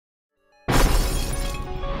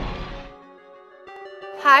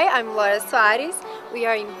Hi, I'm Soares. We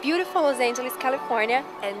are in beautiful Los Angeles, California,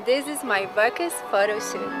 and this is my RUKUS photo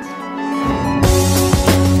shoot.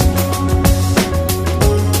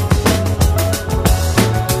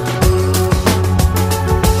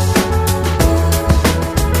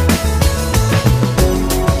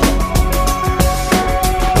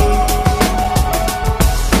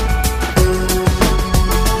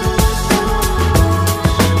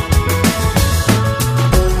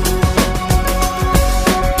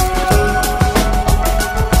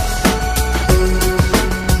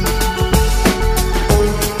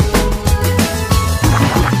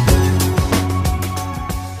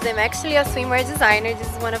 I'm actually a swimwear designer.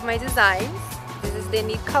 This is one of my designs. This is the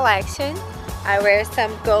knit collection. I wear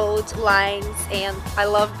some gold lines and I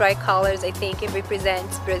love bright colors. I think it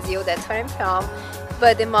represents Brazil, that's where I'm from.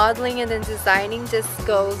 But the modeling and the designing just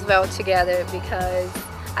goes well together because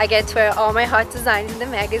I get to wear all my hot designs in the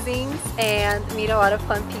magazines and meet a lot of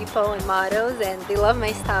fun people and models, and they love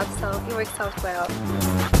my stuff, so it works out well.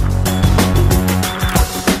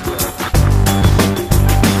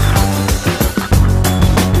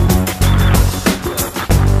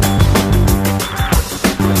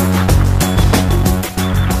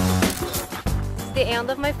 The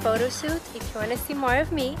end of my photo shoot. If you want to see more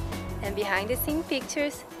of me and behind the scene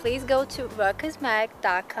pictures, please go to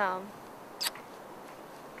rukusmag.com.